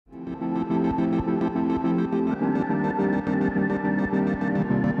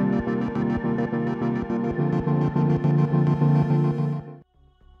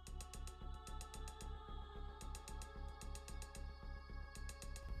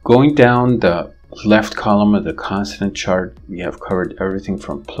Going down the left column of the consonant chart, we have covered everything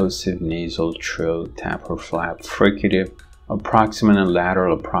from plosive, nasal, trill, tap or flap, fricative, approximant and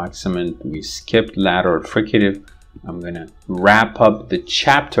lateral approximant. We skipped lateral fricative. I'm going to wrap up the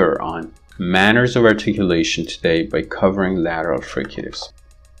chapter on manners of articulation today by covering lateral fricatives.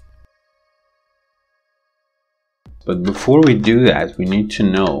 But before we do that, we need to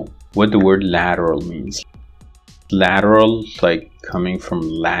know what the word lateral means. Lateral, like coming from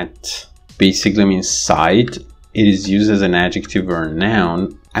lat, basically means side. It is used as an adjective or a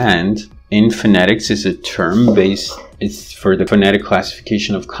noun, and in phonetics is a term it's for the phonetic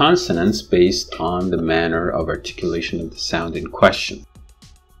classification of consonants based on the manner of articulation of the sound in question.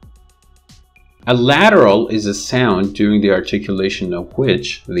 A lateral is a sound during the articulation of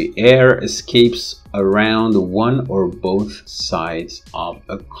which the air escapes around one or both sides of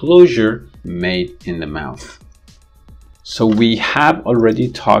a closure made in the mouth. So we have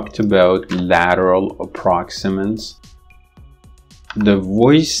already talked about lateral approximants. The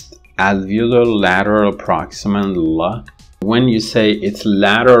voiced alveolar lateral approximant L. When you say it's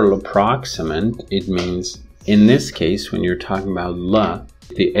lateral approximant, it means in this case, when you're talking about L,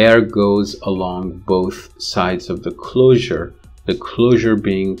 the air goes along both sides of the closure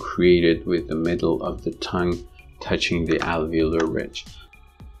being created with the middle of the tongue touching the alveolar ridge.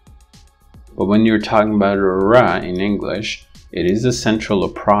 But when you're talking about ra in English, it is a central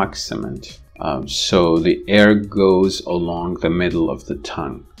approximant. So the air goes along the middle of the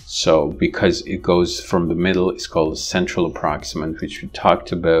tongue. So because it goes from the middle, it's called a central approximant, which we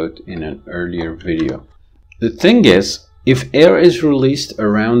talked about in an earlier video. The thing is, if air is released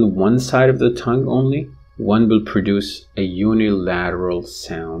around one side of the tongue only, one will produce a unilateral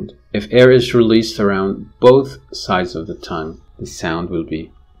sound. If air is released around both sides of the tongue, the sound will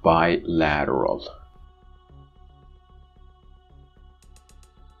be bilateral.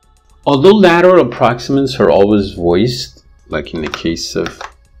 Although lateral approximants are always voiced, like in the case of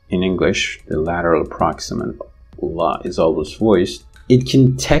in English, the lateral approximant la is always voiced, it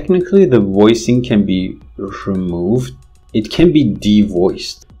can technically, the voicing can be removed. It can be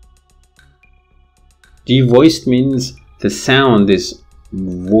devoiced. Devoiced means the sound is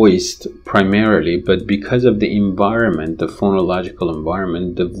voiced primarily, but because of the environment, the phonological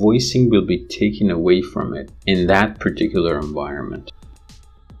environment, the voicing will be taken away from it in that particular environment.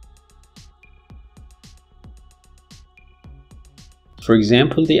 For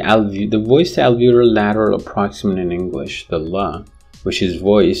example, the voiced alveolar lateral approximant in English, the la, which is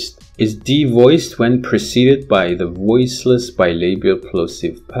voiced, is devoiced when preceded by the voiceless bilabial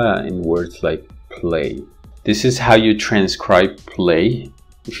plosive pa in words like play. This is how you transcribe play.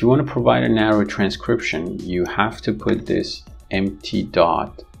 If you want to provide a narrow transcription, you have to put this empty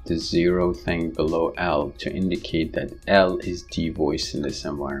dot, the zero thing below L, to indicate that L is devoiced in this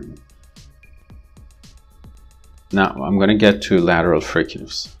environment. Now, I'm going to get to lateral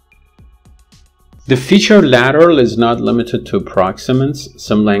fricatives. The feature lateral is not limited to approximants.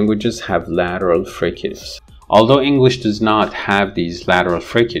 Some languages have lateral fricatives. Although English does not have these lateral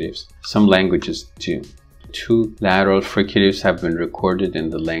fricatives, some languages do. 2 lateral fricatives have been recorded in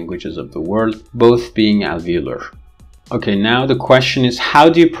the languages of the world, both being alveolar. Okay, now the question is, how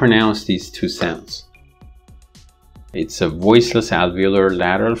do you pronounce these 2 sounds? It's a voiceless alveolar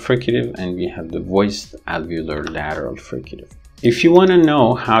lateral fricative, and we have the voiced alveolar lateral fricative. If you want to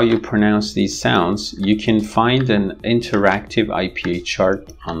know how you pronounce these sounds, you can find an interactive IPA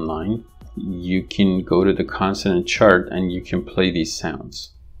chart online. You can go to the consonant chart and you can play these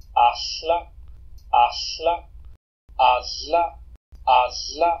sounds. Asla, asla, asla,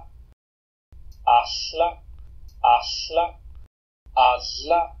 asla, asla, asla,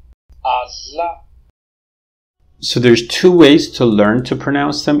 asla, asla. So there's 2 ways to learn to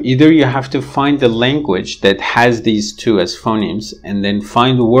pronounce them. Either you have to find the language that has these 2 as phonemes and then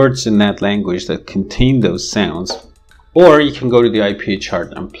find words in that language that contain those sounds, or you can go to the IPA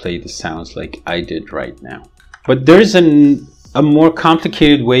chart and play the sounds like I did right now. But there's a more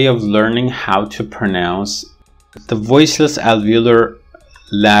complicated way of learning how to pronounce the voiceless alveolar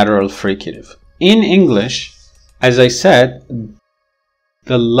lateral fricative. In English, as I said,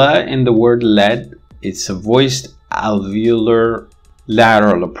 the L in the word lead, it's a voiced alveolar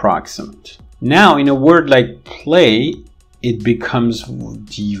lateral approximant. Now, in a word like play, it becomes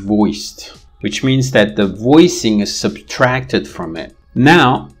devoiced, which means that the voicing is subtracted from it.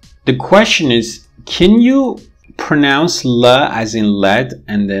 Now, the question is, can you pronounce L as in lead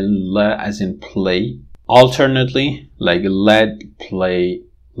and then L as in play alternately, like lead, play,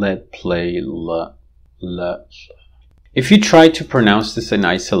 L. If you try to pronounce this in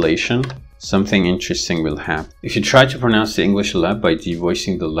isolation, something interesting will happen. If you try to pronounce the English L by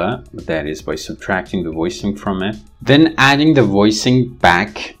devoicing the L, that is by subtracting the voicing from it, then adding the voicing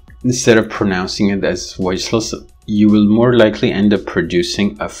back instead of pronouncing it as voiceless, you will more likely end up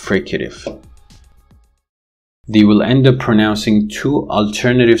producing a fricative. They will end up pronouncing two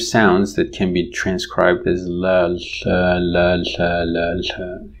alternative sounds that can be transcribed as la, la, la, la, la,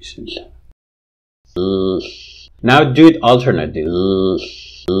 la. Now do it alternately.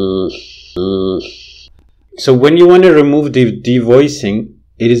 So when you want to remove the devoicing,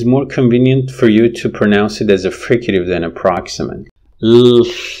 it is more convenient for you to pronounce it as a fricative than a proximant.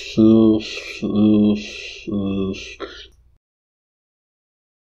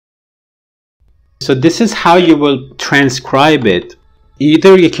 So this is how you will transcribe it.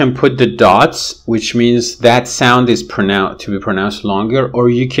 Either you can put the dots, which means that sound is to be pronounced longer, or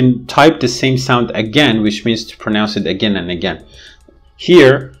you can type the same sound again, which means to pronounce it again and again.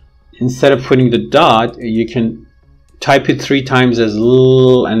 Here, instead of putting the dot, you can type it 3 times as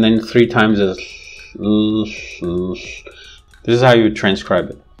L and then 3 times as L. This is how you would transcribe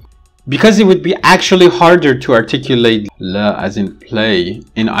it. Because it would be actually harder to articulate L as in play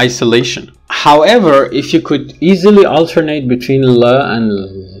in isolation. However, if you could easily alternate between L and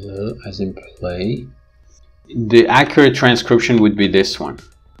L as in play, the accurate transcription would be this one.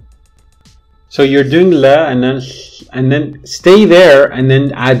 So you're doing L and then stay there and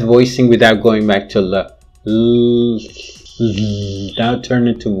then add voicing without going back to L. Now turn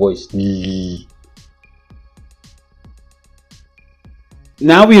it to voice.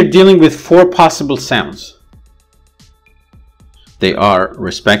 Now we are dealing with 4 possible sounds. They are,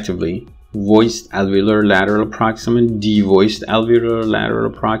 respectively, voiced alveolar lateral approximant, devoiced alveolar lateral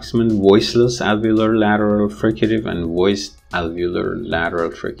approximant, voiceless alveolar lateral fricative, and voiced alveolar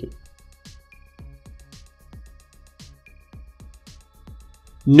lateral fricative.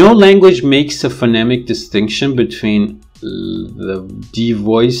 No language makes a phonemic distinction between the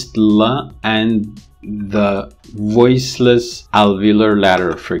devoiced L and the voiceless alveolar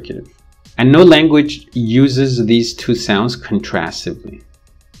lateral fricative. And no language uses these two sounds contrastively.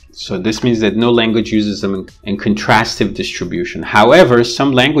 So this means that no language uses them in contrastive distribution. However,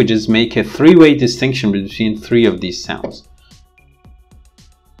 some languages make a 3-way distinction between 3 of these sounds.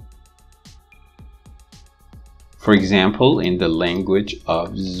 For example, in the language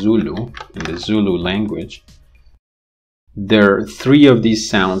of Zulu, in the Zulu language, there are 3 of these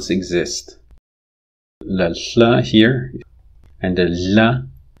sounds exist. La L here, and the La,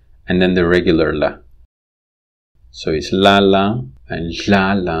 and then the regular La. So it's La La, and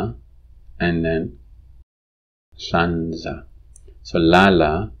La La, and then Sanza. So La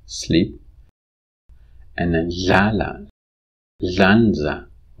La, sleep, and then La La, Lanza,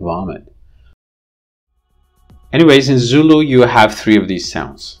 vomit. Anyways, in Zulu you have 3 of these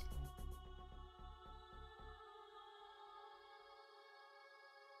sounds.